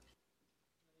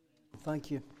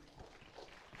Thank you.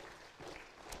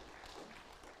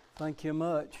 Thank you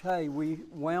much. Hey, we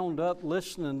wound up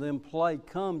listening to them play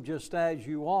Come Just As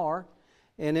You Are.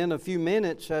 And in a few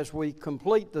minutes, as we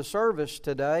complete the service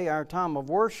today, our time of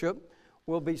worship,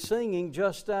 we'll be singing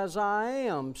Just As I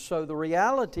Am. So the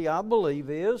reality, I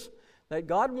believe, is that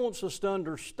God wants us to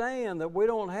understand that we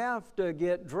don't have to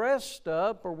get dressed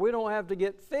up or we don't have to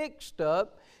get fixed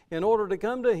up in order to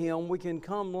come to Him. We can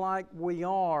come like we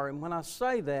are. And when I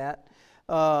say that,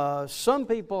 some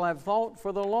people have thought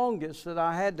for the longest that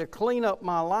I had to clean up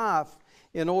my life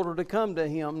in order to come to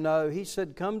Him. No, He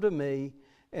said, come to me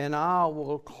and I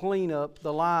will clean up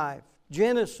the life.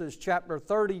 Genesis chapter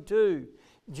 32.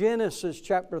 Genesis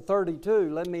chapter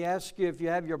 32. Let me ask you, if you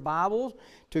have your Bibles,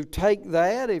 to take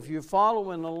that. If you're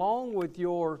following along with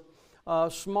your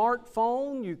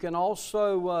smartphone, you can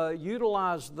also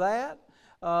utilize that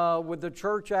with the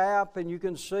church app, and you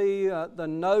can see the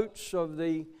notes of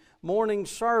the morning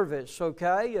service,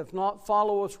 okay? If not,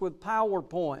 follow us with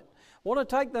PowerPoint. I want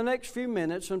to take the next few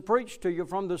minutes and preach to you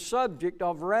from the subject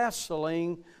of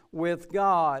wrestling with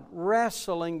God.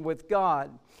 Wrestling with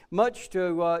God. Much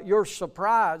to your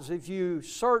surprise, if you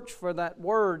search for that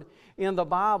word in the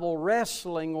Bible,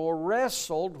 wrestling or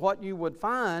wrestled, what you would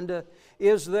find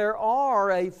is there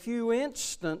are a few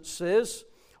instances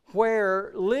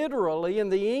where literally in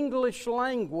the English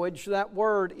language that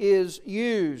word is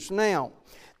used. Now,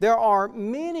 there are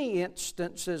many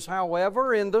instances,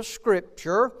 however, in the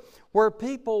Scripture where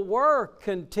people were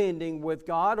contending with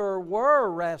God or were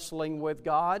wrestling with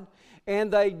God,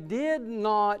 and they did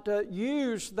not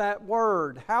use that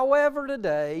word. However,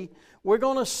 today, we're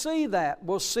going to see that.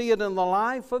 We'll see it in the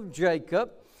life of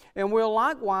Jacob, and we'll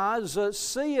likewise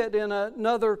see it in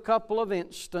another couple of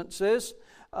instances,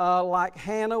 like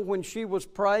Hannah when she was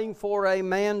praying for a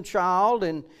man-child,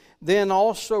 and then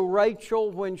also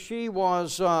Rachel when she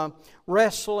was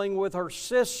wrestling with her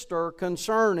sister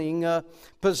concerning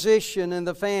position in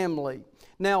the family.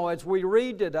 Now, as we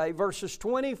read today, verses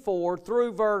 24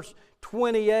 through verse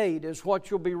 28 is what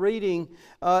you'll be reading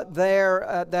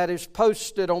there that is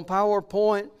posted on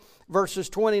PowerPoint. Verses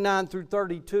 29 through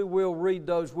 32, we'll read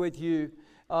those with you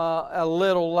a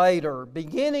little later.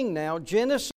 Beginning now,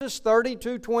 Genesis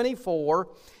 32:24,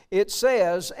 it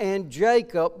says, "And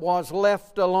Jacob was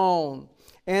left alone,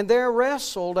 and there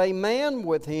wrestled a man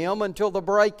with him until the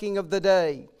breaking of the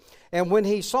day. And when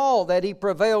he saw that he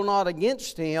prevailed not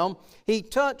against him, he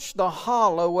touched the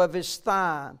hollow of his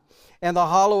thigh. And the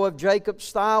hollow of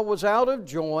Jacob's thigh was out of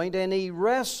joint, and he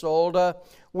wrestled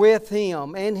with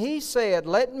him. And he said,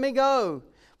 Let me go,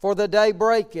 for the day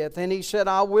breaketh. And he said,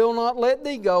 I will not let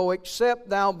thee go, except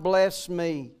thou bless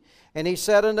me. And he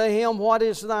said unto him, What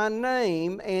is thy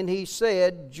name? And he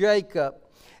said, Jacob.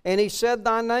 And he said,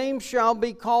 Thy name shall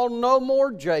be called no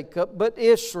more Jacob, but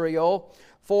Israel.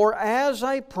 For as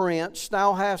a prince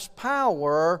thou hast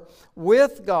power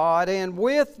with God and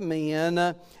with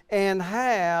men, and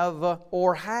have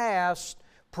or hast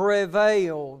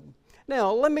prevailed."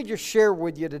 Now, let me just share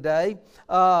with you today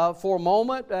for a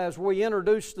moment as we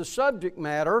introduce the subject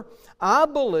matter. I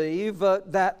believe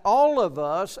that all of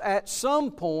us at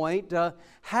some point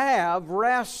have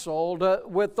wrestled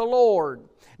with the Lord.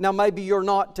 Now, maybe you're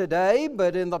not today,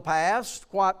 but in the past,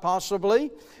 quite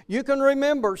possibly, you can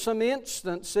remember some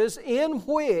instances in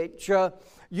which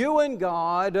you and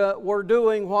God were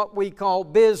doing what we call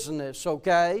business,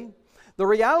 okay? The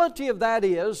reality of that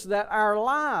is that our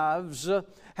lives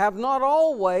have not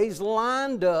always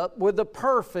lined up with the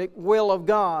perfect will of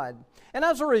God. And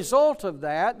as a result of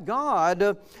that,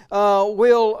 God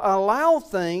will allow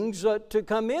things to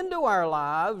come into our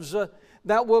lives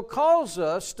that will cause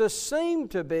us to seem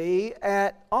to be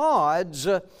at odds,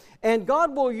 and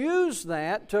God will use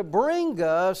that to bring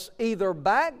us either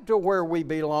back to where we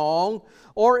belong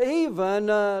or even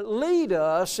lead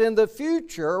us in the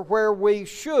future where we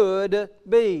should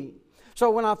be. So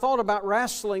when I thought about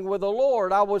wrestling with the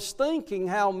Lord, I was thinking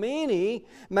how many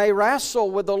may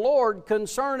wrestle with the Lord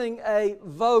concerning a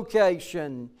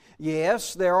vocation.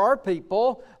 Yes, there are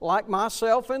people like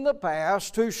myself in the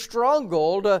past who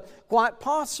struggled quite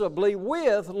possibly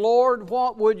with, Lord,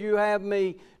 what would you have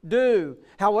me do?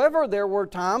 However, there were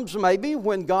times maybe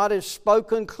when God has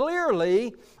spoken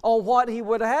clearly on what He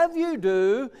would have you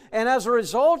do, and as a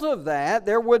result of that,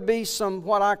 there would be some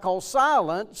what I call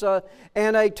silence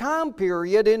and a time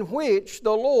period in which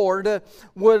the Lord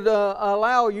would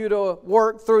allow you to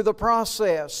work through the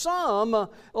process. Some,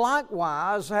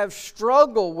 likewise, have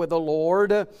struggled with the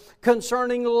Lord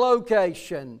concerning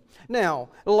location. Now,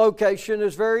 location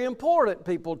is very important,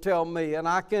 people tell me, and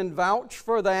I can vouch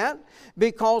for that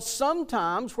because because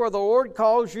sometimes where the Lord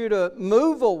calls you to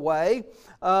move away,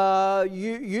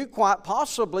 you quite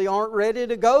possibly aren't ready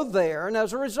to go there. And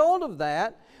as a result of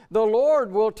that, the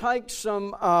Lord will take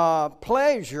some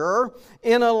pleasure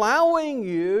in allowing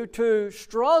you to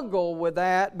struggle with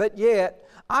that, but yet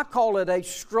I call it a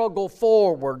struggle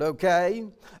forward, okay?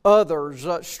 Others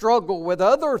struggle with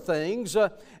other things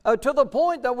to the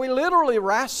point that we literally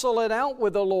wrestle it out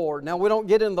with the Lord. Now, we don't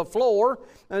get in the floor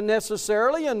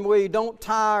necessarily, and we don't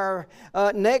tie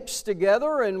our necks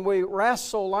together and we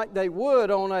wrestle like they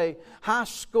would on a high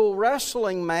school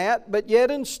wrestling mat, but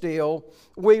yet and still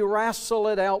we wrestle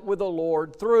it out with the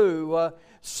Lord through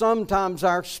sometimes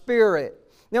our spirit.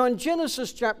 Now in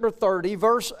Genesis chapter 30,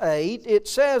 verse 8, it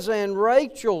says, "And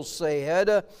Rachel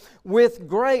said, With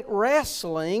great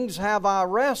wrestlings have I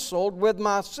wrestled with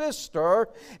my sister,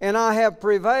 and I have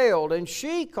prevailed. And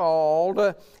she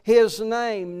called his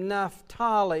name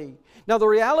Naphtali." Now the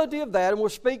reality of that, and we'll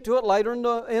speak to it later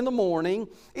in the morning,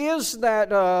 is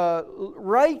that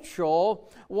Rachel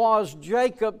was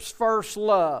Jacob's first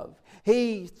love.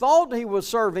 He thought he was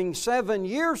serving 7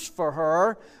 years for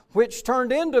her, which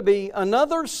turned into be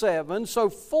another 7. So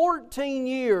 14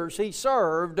 years he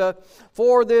served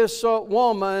for this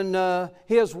woman,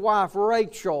 his wife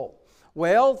Rachel.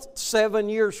 Well, 7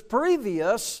 years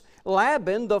previous,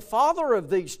 Laban, the father of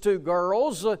these two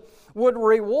girls, would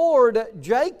reward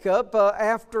Jacob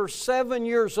after 7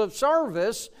 years of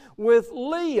service with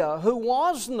Leah, who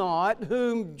was not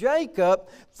whom Jacob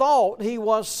thought he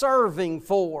was serving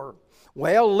for.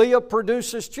 Well, Leah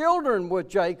produces children with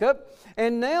Jacob,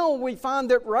 and now we find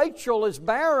that Rachel is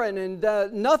barren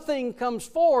and nothing comes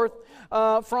forth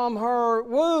from her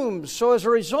womb. So as a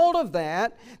result of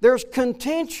that, there's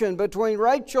contention between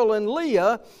Rachel and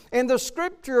Leah, and the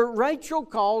Scripture, Rachel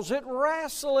calls it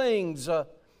wrestlings.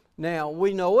 Now,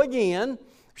 we know again,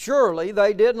 surely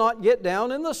they did not get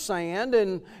down in the sand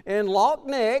and lock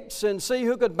necks and see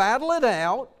who could battle it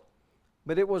out.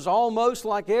 But it was almost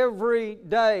like every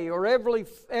day or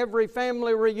every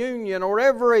family reunion or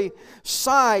every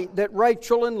sight that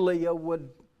Rachel and Leah would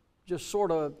just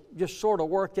sort of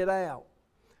work it out.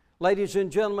 Ladies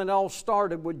and gentlemen, it all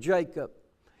started with Jacob.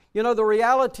 You know, the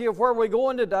reality of where we're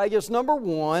going today is, number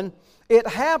one, it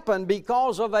happened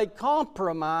because of a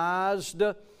compromised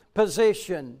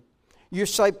position. You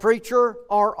say, "Preacher,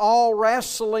 are all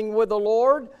wrestling with the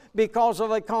Lord because of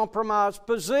a compromised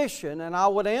position?" And I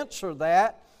would answer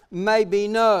that, maybe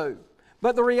no.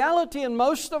 But the reality in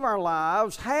most of our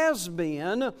lives has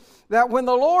been that when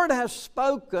the Lord has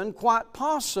spoken, quite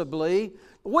possibly,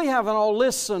 we haven't all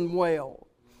listened well.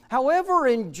 However,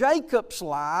 in Jacob's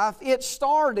life, it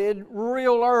started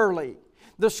real early.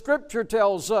 The Scripture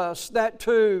tells us that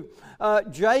to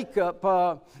Jacob,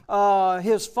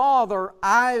 his father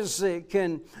Isaac,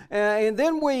 and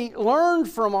then we learned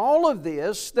from all of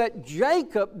this that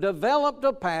Jacob developed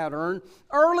a pattern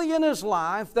early in his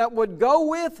life that would go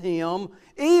with him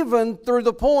even through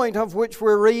the point of which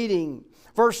we're reading.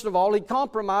 First of all, he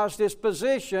compromised his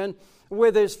position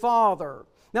with his father.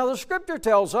 Now the Scripture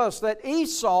tells us that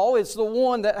Esau is the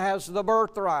one that has the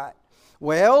birthright.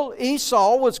 Well,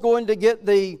 Esau was going to get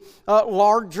the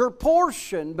larger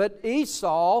portion, but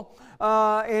Esau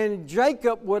and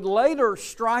Jacob would later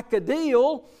strike a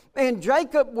deal, and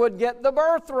Jacob would get the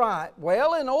birthright.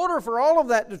 Well, in order for all of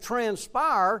that to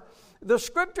transpire, the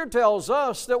Scripture tells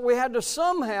us that we had to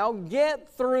somehow get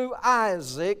through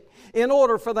Isaac in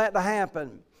order for that to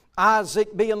happen.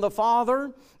 Isaac being the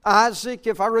father, Isaac,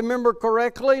 if I remember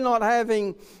correctly, not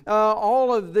having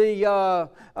all of the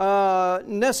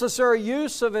necessary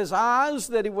use of his eyes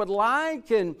that he would like.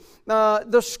 And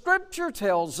the Scripture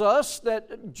tells us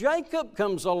that Jacob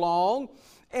comes along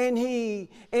and he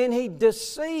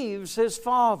deceives his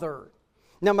father.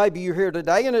 Now maybe you're here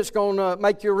today and it's going to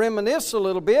make you reminisce a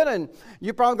little bit, and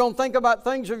you're probably going to think about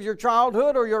things of your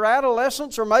childhood or your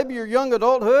adolescence or maybe your young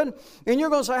adulthood, and you're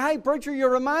going to say, "Hey preacher,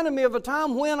 you're reminding me of a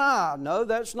time when I..." No,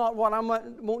 that's not what I'm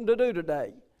wanting to do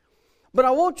today. But I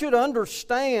want you to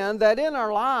understand that in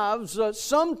our lives,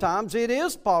 sometimes it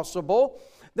is possible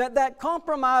that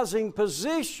compromising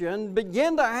position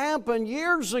began to happen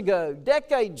years ago,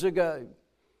 decades ago.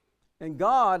 And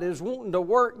God is wanting to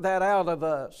work that out of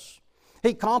us.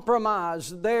 He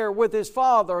compromised there with his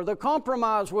father. The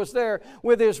compromise was there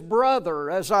with his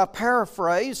brother. As I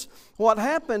paraphrase, what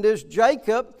happened is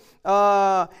Jacob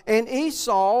and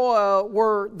Esau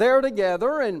were there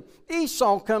together, and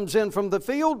Esau comes in from the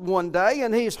field one day,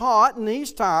 and he's hot and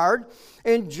he's tired,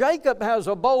 And Jacob has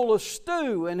a bowl of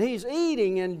stew, and he's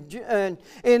eating, and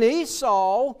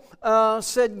Esau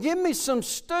said, "Give me some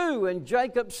stew." And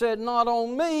Jacob said, "Not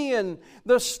on me." And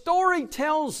the story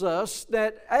tells us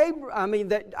that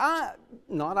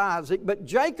not Isaac, but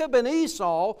Jacob and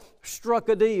Esau struck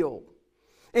a deal.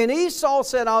 And Esau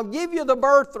said, "I'll give you the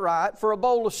birthright for a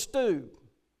bowl of stew."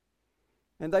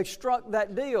 And they struck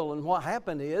that deal, and what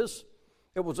happened is,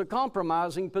 it was a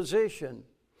compromising position.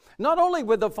 Not only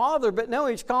with the father, but now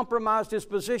he's compromised his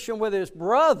position with his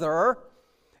brother.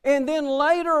 And then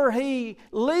later he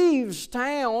leaves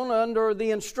town under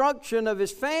the instruction of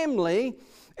his family.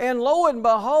 And lo and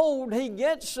behold, he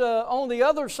gets on the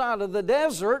other side of the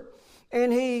desert,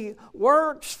 and he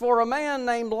works for a man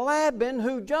named Laban,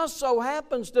 who just so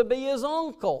happens to be his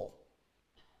uncle.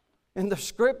 And the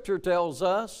Scripture tells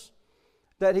us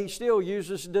that he still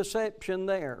uses deception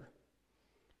there.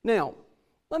 Now,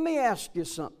 let me ask you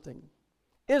something.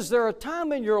 Is there a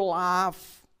time in your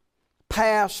life,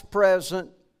 past,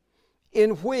 present,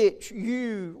 in which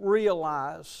you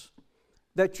realize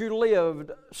that you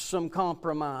lived some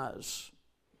compromise?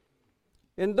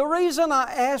 And the reason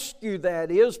I ask you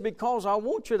that is because I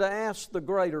want you to ask the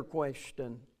greater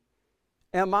question.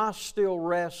 Am I still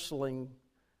wrestling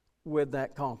with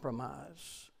that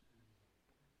compromise?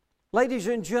 Ladies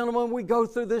and gentlemen, we go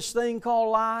through this thing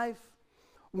called life.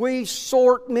 We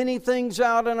sort many things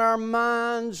out in our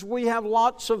minds. We have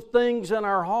lots of things in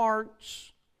our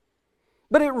hearts.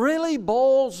 But it really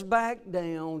boils back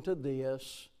down to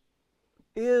this.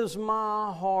 Is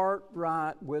my heart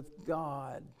right with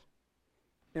God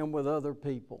and with other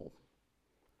people?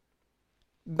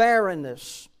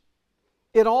 Barrenness.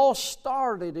 It all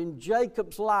started in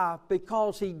Jacob's life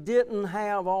because he didn't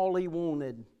have all he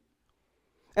wanted.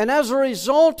 And as a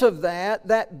result of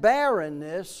that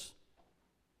barrenness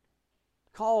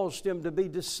caused him to be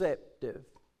deceptive.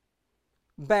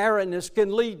 Barrenness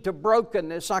can lead to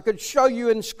brokenness. I could show you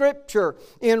in Scripture,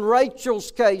 in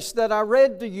Rachel's case that I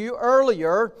read to you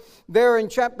earlier, there in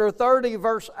chapter 30,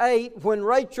 verse 8, when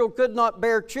Rachel could not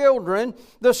bear children,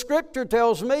 the Scripture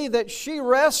tells me that she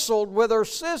wrestled with her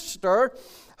sister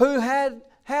who had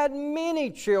many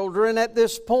children at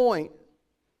this point.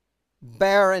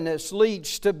 Barrenness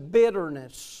leads to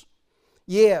bitterness.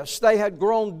 Yes, they had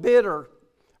grown bitter.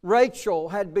 Rachel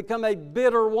had become a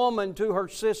bitter woman to her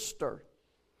sister.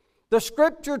 The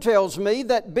Scripture tells me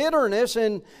that bitterness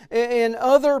in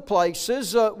other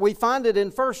places, we find it in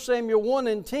 1 Samuel 1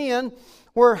 and 10,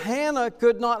 where Hannah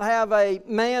could not have a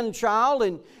man-child,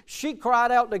 and she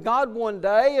cried out to God one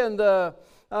day, and the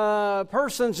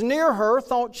persons near her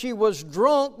thought she was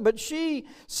drunk, but she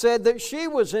said that she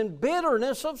was in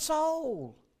bitterness of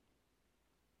soul.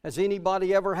 Has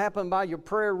anybody ever happened by your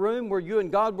prayer room where you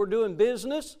and God were doing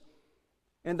business,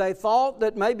 and they thought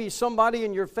that maybe somebody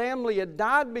in your family had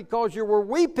died because you were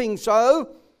weeping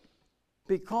so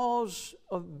because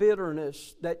of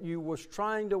bitterness that you was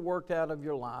trying to work out of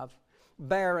your life?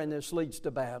 Barrenness leads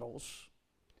to battles.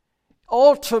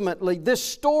 Ultimately, this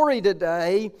story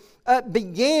today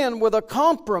began with a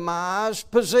compromised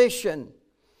position.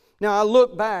 Now, I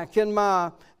look back in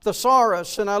my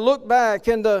thesaurus, and I look back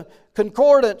in the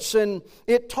concordance, and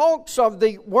it talks of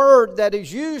the word that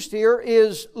is used here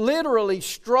is literally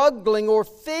struggling, or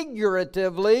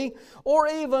figuratively, or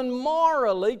even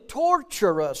morally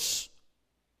torturous.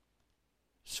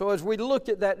 So as we look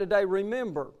at that today,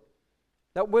 remember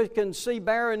that we can see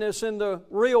barrenness in the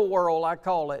real world, I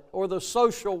call it, or the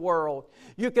social world.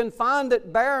 You can find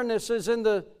that barrenness is in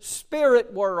the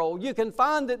spirit world. You can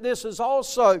find that this is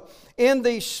also in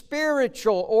the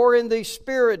spiritual or in the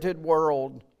spirited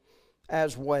world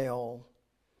as well.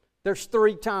 There's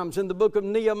 3 times in the book of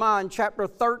Nehemiah in chapter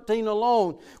 13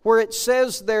 alone where it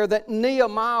says there that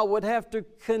Nehemiah would have to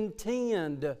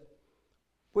contend,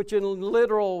 which in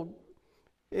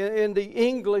the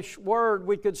English word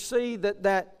we could see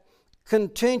that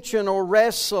contention or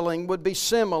wrestling would be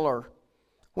similar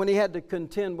when he had to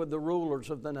contend with the rulers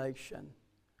of the nation.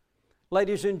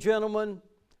 Ladies and gentlemen,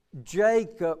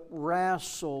 Jacob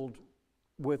wrestled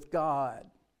with God.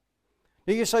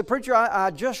 Now you say, "Preacher,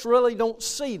 I just really don't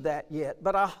see that yet,"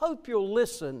 but I hope you'll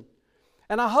listen,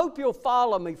 and I hope you'll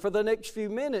follow me for the next few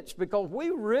minutes, because we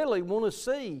really want to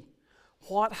see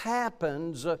what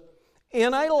happens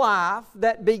in a life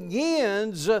that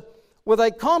begins with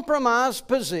a compromised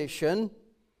position,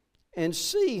 and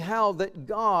see how that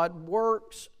God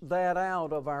works that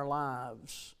out of our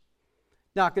lives.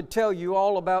 Now, I could tell you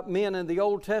all about men in the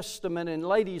Old Testament and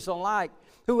ladies alike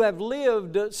who have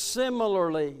lived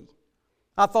similarly.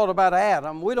 I thought about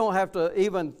Adam. We don't have to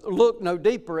even look no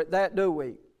deeper at that, do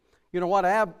we? You know what?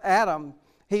 Adam,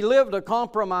 he lived a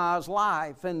compromised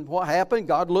life. And what happened?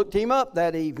 God looked him up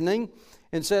that evening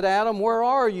and said, Adam, where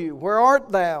are you? Where art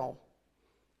thou?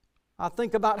 I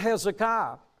think about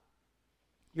Hezekiah.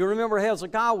 You remember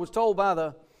Hezekiah was told by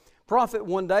the prophet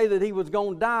one day that he was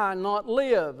going to die and not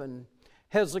live. And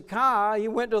Hezekiah, he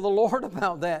went to the Lord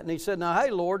about that. And he said, now,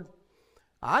 hey, Lord,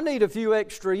 I need a few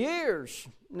extra years.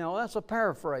 No, that's a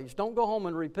paraphrase. Don't go home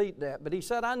and repeat that. But he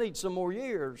said, I need some more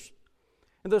years.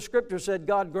 And the Scripture said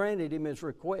God granted him his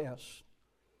request.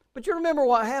 But you remember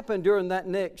what happened during that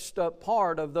next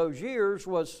part of those years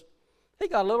was he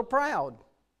got a little proud.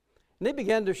 And he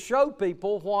began to show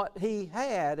people what he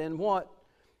had and what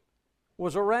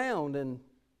was around. And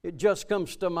it just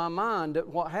comes to my mind that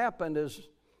what happened is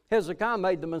Hezekiah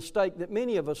made the mistake that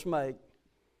many of us make.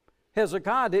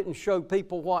 Hezekiah didn't show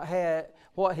people what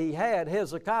he had.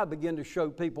 Hezekiah began to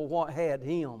show people what had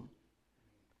him.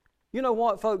 You know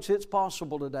what, folks? It's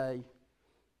possible today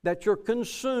that you're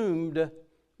consumed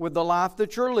with the life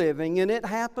that you're living, and it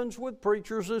happens with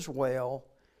preachers as well.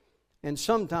 And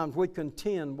sometimes we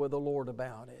contend with the Lord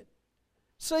about it.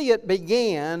 See, it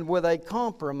began with a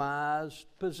compromised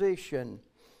position.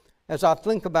 As I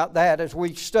think about that, as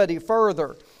we study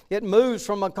further, it moves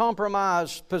from a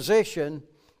compromised position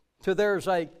to there's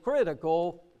a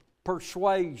critical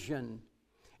persuasion.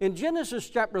 In Genesis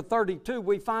chapter 32,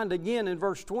 we find again in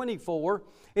verse 24,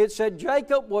 it said,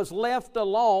 Jacob was left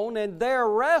alone and there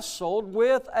wrestled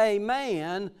with a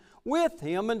man with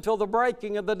him until the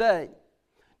breaking of the day.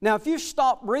 Now, if you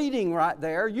stop reading right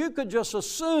there, you could just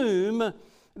assume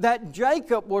that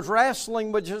Jacob was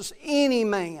wrestling with just any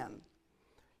man.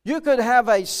 You could have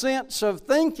a sense of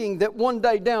thinking that one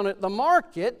day down at the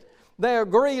market, they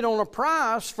agreed on a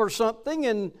price for something,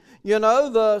 and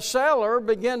the seller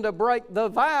began to break the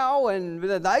vow, and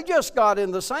they just got in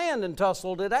the sand and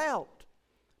tussled it out.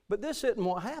 But this isn't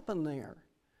what happened there.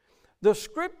 The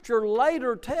Scripture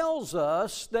later tells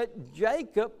us that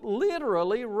Jacob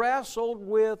literally wrestled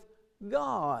with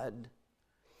God.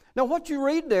 Now, what you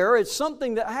read there is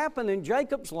something that happened in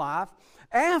Jacob's life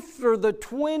after the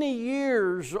 20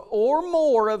 years or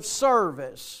more of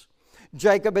service.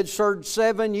 Jacob had served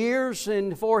 7 years,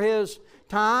 and for his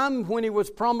time when he was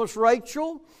promised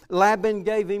Rachel, Laban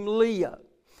gave him Leah.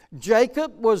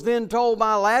 Jacob was then told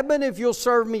by Laban, if you'll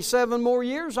serve me 7 more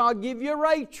years, I'll give you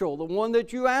Rachel, the one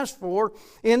that you asked for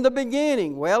in the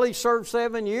beginning. Well, he served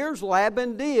 7 years.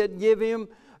 Laban did give him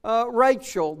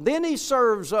Rachel. Then he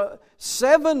serves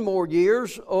 7 more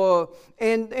years,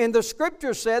 and the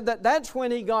Scripture said that that's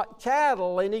when he got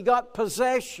cattle and he got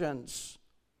possessions.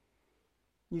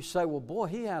 You say, well, boy,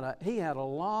 he had a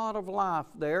lot of life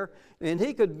there, and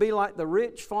he could be like the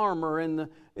rich farmer in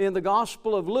the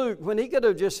Gospel of Luke, when he could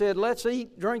have just said, let's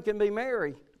eat, drink, and be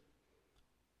merry.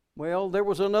 Well, there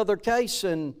was another case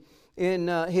in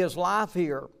his life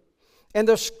here. And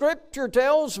the Scripture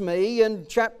tells me in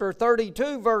chapter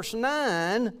 32, verse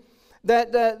 9,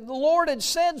 that the Lord had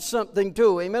said something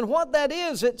to him. And what that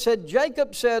is, it said,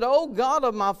 Jacob said, O God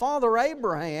of my father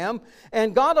Abraham,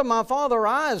 and God of my father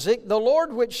Isaac, the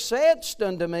Lord which saidst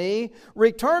unto me,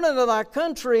 return unto thy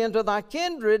country and to thy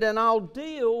kindred, and I'll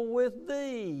deal with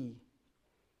thee.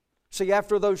 See,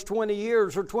 after those 20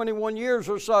 years or 21 years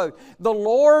or so, the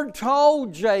Lord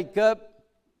told Jacob,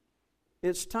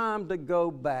 it's time to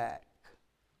go back.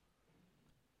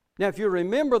 Now, if you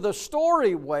remember the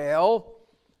story well,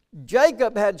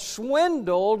 Jacob had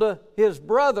swindled his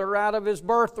brother out of his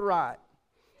birthright.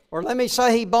 Or let me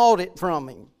say he bought it from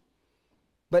him.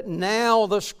 But now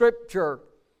the Scripture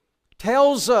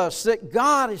tells us that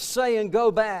God is saying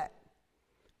go back.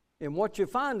 And what you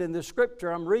find in the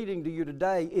Scripture I'm reading to you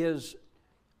today is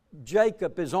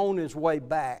Jacob is on his way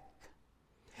back.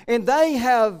 And they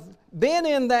have been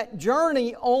in that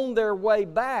journey on their way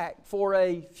back for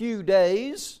a few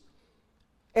days.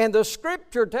 And the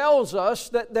Scripture tells us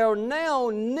that they're now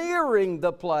nearing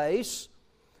the place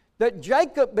that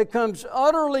Jacob becomes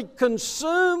utterly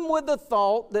consumed with the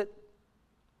thought that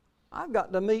I've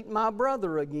got to meet my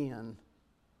brother again.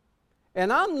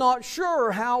 And I'm not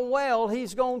sure how well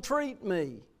he's going to treat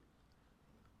me.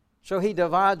 So he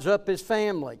divides up his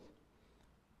family.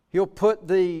 He'll put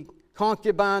the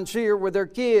concubines here with their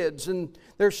kids, and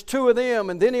there's 2 of them,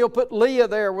 and then he'll put Leah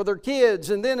there with her kids,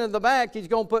 and then in the back he's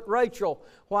going to put Rachel.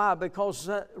 Why? Because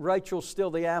Rachel's still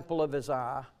the apple of his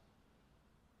eye.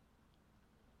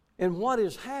 And what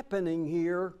is happening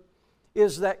here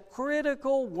is that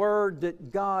critical word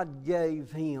that God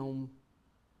gave him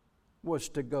was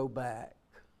to go back.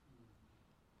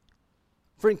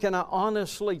 Friend, can I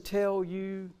honestly tell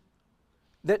you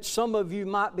that some of you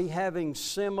might be having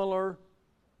similar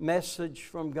message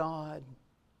from God?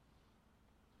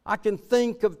 I can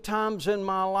think of times in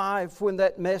my life when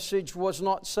that message was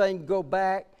not saying go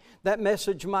back. That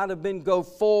message might have been go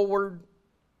forward.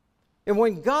 And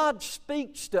when God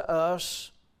speaks to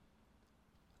us,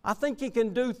 I think He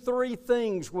can do three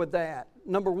things with that.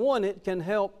 Number one, it can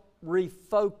help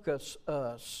refocus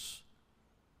us.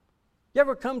 You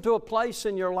ever come to a place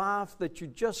in your life that you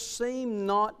just seem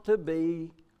not to be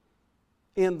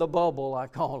in the bubble, I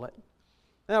call it?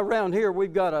 Now around here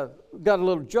we've got a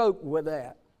little joke with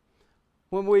that.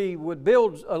 When we would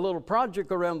build a little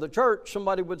project around the church,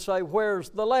 somebody would say, "Where's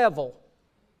the level?"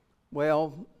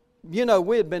 Well, you know,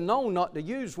 we had been known not to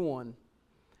use one.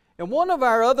 And one of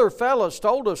our other fellows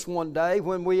told us one day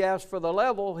when we asked for the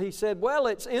level, he said, "Well,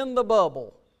 it's in the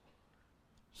bubble."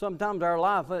 Sometimes our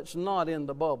life, it's not in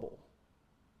the bubble.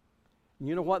 And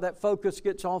you know what? That focus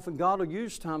gets off, and God will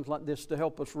use times like this to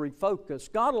help us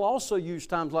refocus. God will also use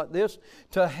times like this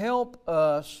to help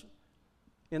us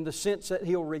in the sense that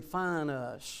He'll refine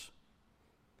us.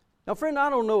 Now, friend, I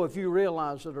don't know if you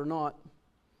realize it or not,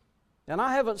 and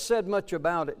I haven't said much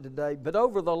about it today, but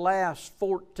over the last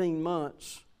 14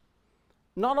 months,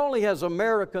 not only has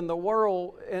America and the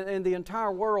world and the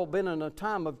entire world been in a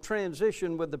time of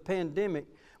transition with the pandemic,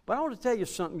 but I want to tell you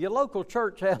something, your local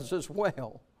church has as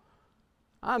well.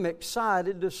 I'm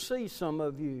excited to see some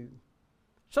of you.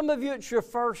 Some of you, it's your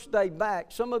first day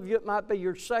back. Some of you, it might be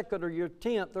your second or your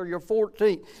 10th or your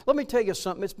 14th. Let me tell you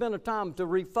something. It's been a time to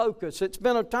refocus. It's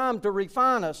been a time to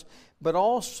refine us. But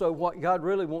also what God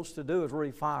really wants to do is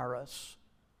refire us.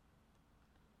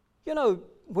 You know,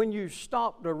 when you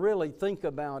stop to really think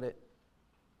about it,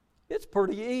 it's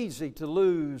pretty easy to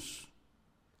lose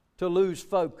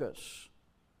focus.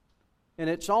 And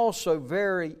it's also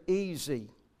very easy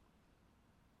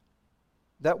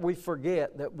that we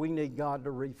forget that we need God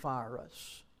to refire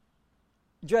us.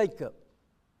 Jacob,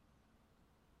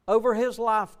 over his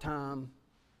lifetime,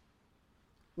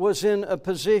 was in a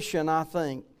position, I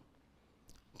think,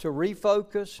 to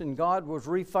refocus, and God was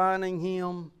refining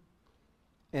him.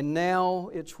 And now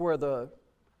it's where the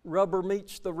rubber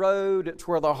meets the road, it's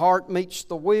where the heart meets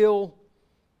the will.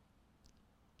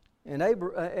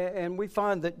 And we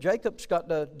find that Jacob's got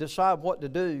to decide what to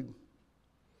do.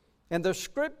 And the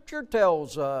Scripture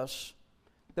tells us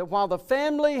that while the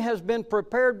family has been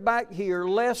prepared back here,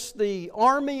 lest the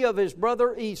army of his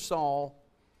brother Esau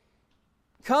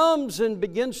comes and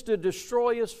begins to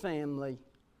destroy his family,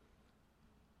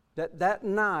 that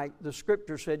night, the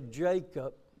Scripture said,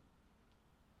 Jacob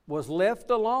was left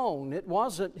alone. It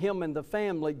wasn't him and the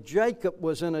family. Jacob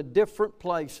was in a different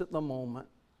place at the moment,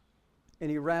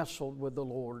 and he wrestled with the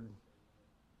Lord.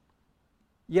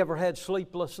 You ever had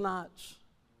sleepless nights?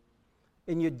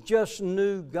 And you just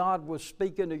knew God was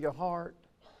speaking to your heart?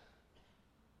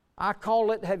 I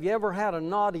call it, have you ever had a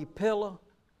knotty pillow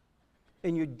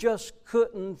and you just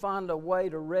couldn't find a way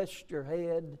to rest your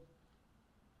head?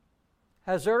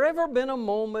 Has there ever been a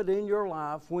moment in your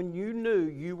life when you knew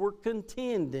you were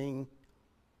contending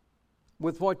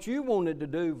with what you wanted to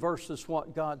do versus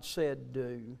what God said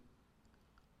do?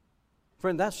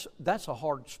 Friend, that's a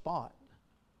hard spot.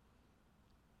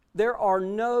 There are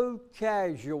no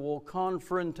casual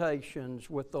confrontations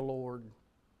with the Lord.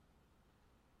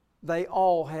 They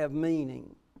all have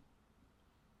meaning.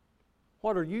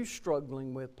 What are you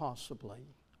struggling with possibly?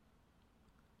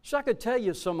 So I could tell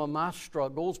you some of my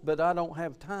struggles, but I don't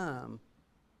have time.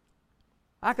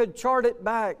 I could chart it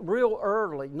back real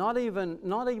early, not even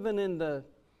in the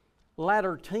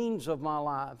latter teens of my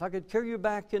life. I could carry you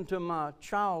back into my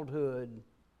childhood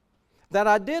that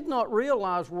I did not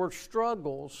realize were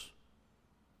struggles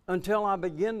until I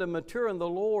began to mature in the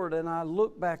Lord, and I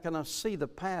look back and I see the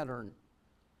pattern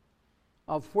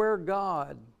of where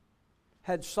God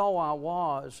had saw I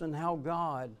was and how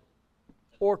God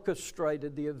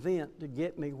orchestrated the event to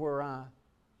get me where I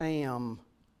am.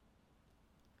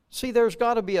 See, there's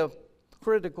got to be a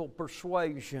critical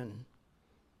persuasion.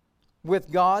 With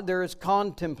God, there is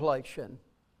contemplation.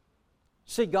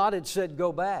 See, God had said,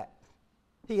 go back.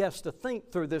 He has to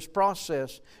think through this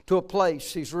process to a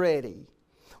place He's ready.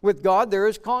 With God, there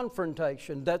is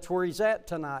confrontation. That's where He's at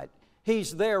tonight.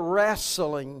 He's there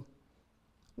wrestling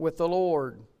with the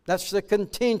Lord. That's the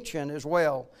contention as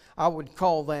well, I would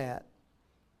call that.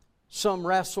 Some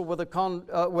wrestle with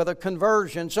a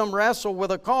conversion. Some wrestle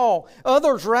with a call.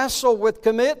 Others wrestle with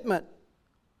commitment.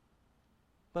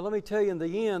 But let me tell you, in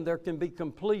the end, there can be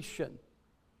completion.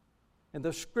 And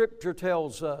the Scripture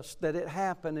tells us that it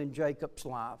happened in Jacob's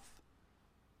life,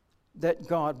 that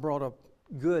God brought a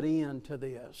good end to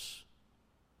this.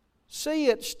 See,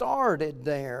 it started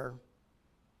there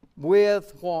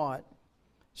with what?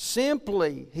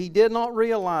 Simply, he did not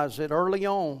realize it early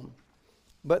on,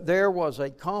 but there was a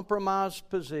compromised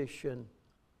position.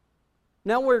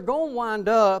 Now we're going to wind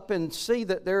up and see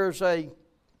that there's a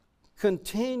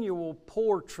continual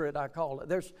portrait, I call it.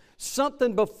 There's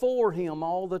something before him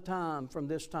all the time from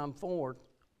this time forward.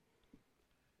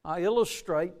 I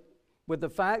illustrate with the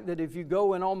fact that if you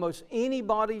go in almost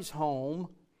anybody's home,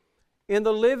 in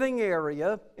the living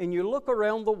area, and you look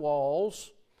around the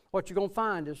walls, what you're going to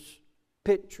find is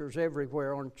pictures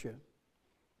everywhere, aren't you?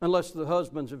 Unless the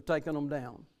husbands have taken them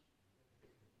down.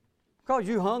 Because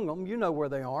you hung them, you know where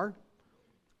they are.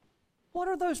 What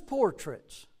are those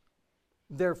portraits?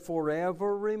 They're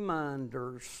forever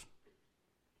reminders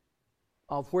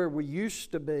of where we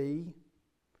used to be.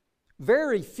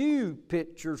 Very few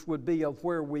pictures would be of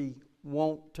where we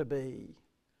want to be.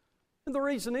 And the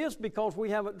reason is because we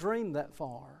haven't dreamed that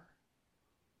far.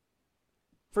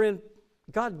 Friend,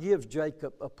 God gives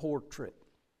Jacob a portrait,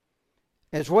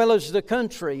 as well as the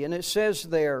country. And it says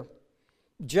there,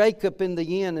 Jacob in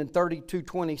the end in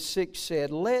 32:26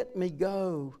 said, "Let me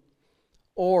go."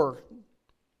 Or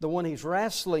the one he's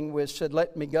wrestling with said,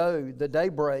 "Let me go, the day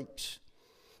breaks."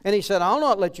 And he said, "I'll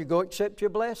not let you go except you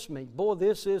bless me." Boy,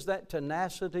 this is that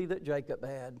tenacity that Jacob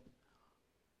had.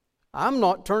 I'm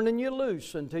not turning you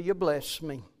loose until you bless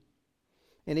me.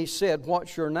 And he said,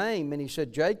 "What's your name?" And he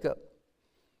said, "Jacob."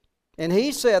 And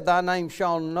he said, "Thy name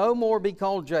shall no more be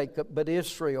called Jacob, but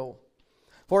Israel.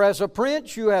 For as a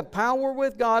prince you have power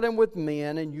with God and with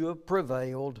men, and you have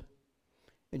prevailed."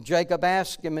 And Jacob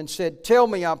asked him and said, "Tell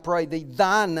me, I pray thee,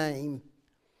 thy name."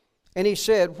 And he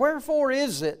said, "Wherefore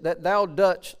is it that thou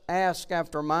dost ask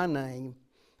after my name?"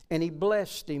 And he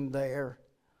blessed him there.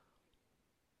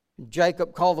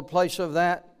 Jacob called the place of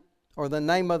that, or the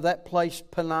name of that place,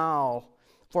 Peniel.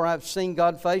 For I have seen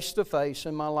God face to face,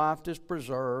 and my life is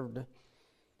preserved.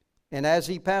 And as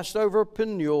he passed over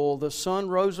Peniel, the sun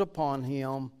rose upon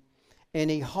him, and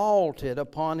he halted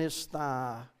upon his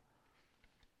thigh.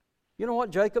 You know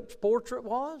what Jacob's portrait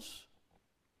was?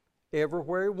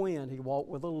 Everywhere he went, he walked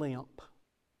with a limp.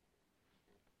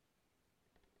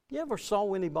 You ever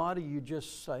saw anybody you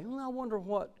just say, "Well, I wonder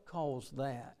what caused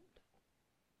that?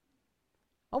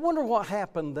 I wonder what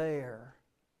happened there."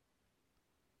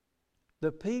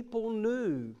 The people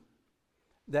knew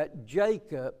that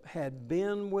Jacob had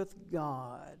been with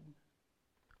God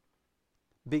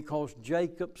because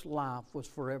Jacob's life was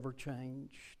forever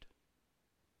changed.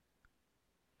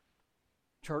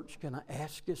 Church, can I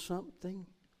ask you something?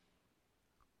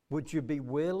 Would you be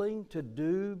willing to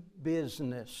do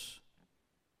business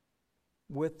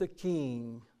with the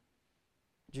King,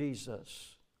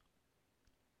 Jesus,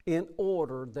 in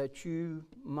order that you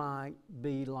might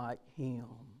be like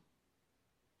Him?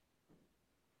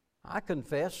 I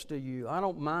confess to you, I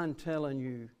don't mind telling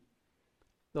you,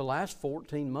 the last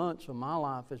 14 months of my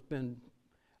life has been,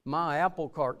 my apple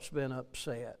cart's been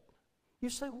upset. You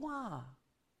say, why?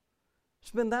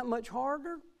 It's been that much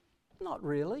harder? Not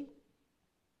really.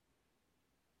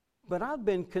 But I've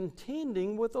been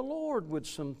contending with the Lord with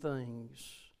some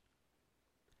things.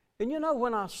 And you know,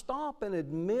 when I stop and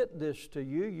admit this to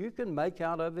you, you can make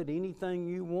out of it anything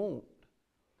you want.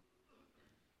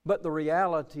 But the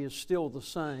reality is still the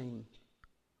same.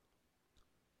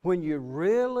 When you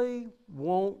really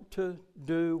want to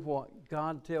do what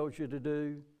God tells you to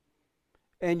do,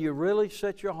 and you really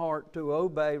set your heart to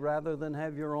obey rather than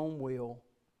have your own will,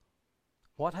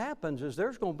 what happens is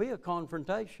there's going to be a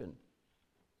confrontation.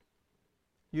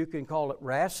 You can call it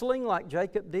wrestling like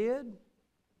Jacob did,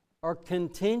 or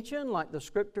contention like the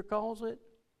Scripture calls it.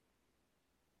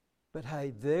 But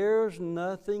hey, there's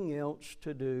nothing else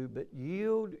to do but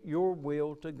yield your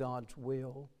will to God's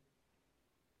will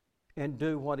and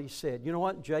do what He said. You know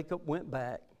what? Jacob went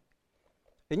back.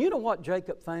 And you know what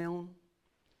Jacob found?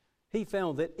 He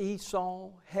found that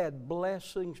Esau had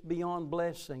blessings beyond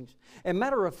blessings. And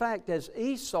matter of fact, as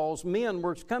Esau's men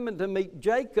were coming to meet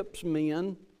Jacob's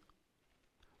men,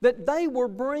 that they were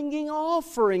bringing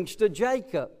offerings to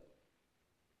Jacob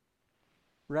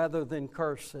rather than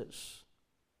curses.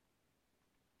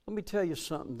 Let me tell you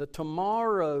something. The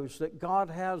tomorrows that God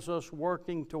has us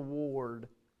working toward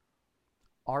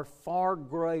are far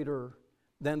greater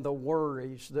than the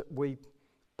worries that we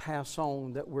pass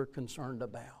on that we're concerned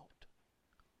about.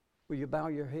 Will you bow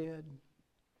your head?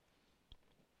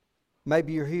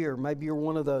 Maybe you're here. Maybe you're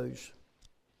one of those.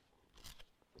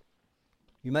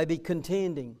 You may be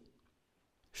contending,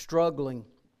 struggling,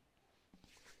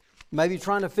 maybe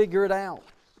trying to figure it out.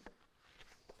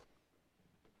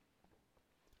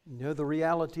 You know, the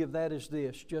reality of that is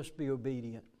this: just be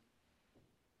obedient.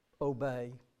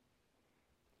 Obey.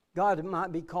 God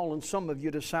might be calling some of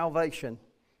you to salvation,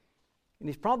 and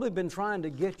He's probably been trying to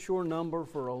get your number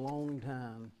for a long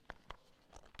time.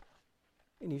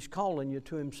 And He's calling you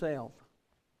to Himself.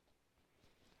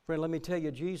 Friend, let me tell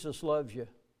you, Jesus loves you.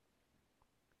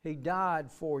 He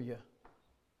died for you.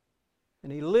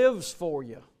 And He lives for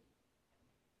you.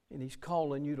 And He's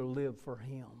calling you to live for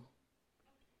Him.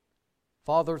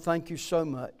 Father, thank You so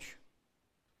much.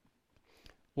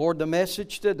 Lord, the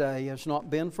message today has not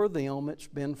been for them, it's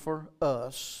been for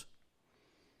us.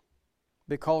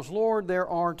 Because, Lord, there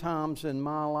are times in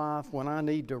my life when I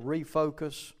need to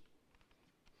refocus.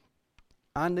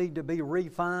 I need to be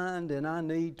refined and I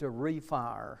need to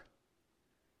refire.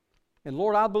 And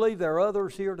Lord, I believe there are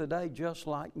others here today just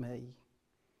like me.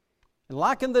 And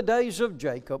like in the days of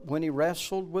Jacob when he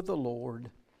wrestled with the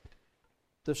Lord,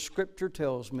 the Scripture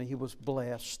tells me he was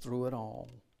blessed through it all.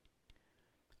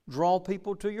 Draw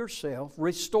people to yourself.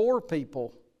 Restore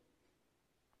people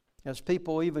as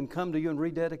people even come to you and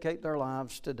rededicate their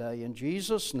lives today. In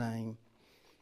Jesus' name.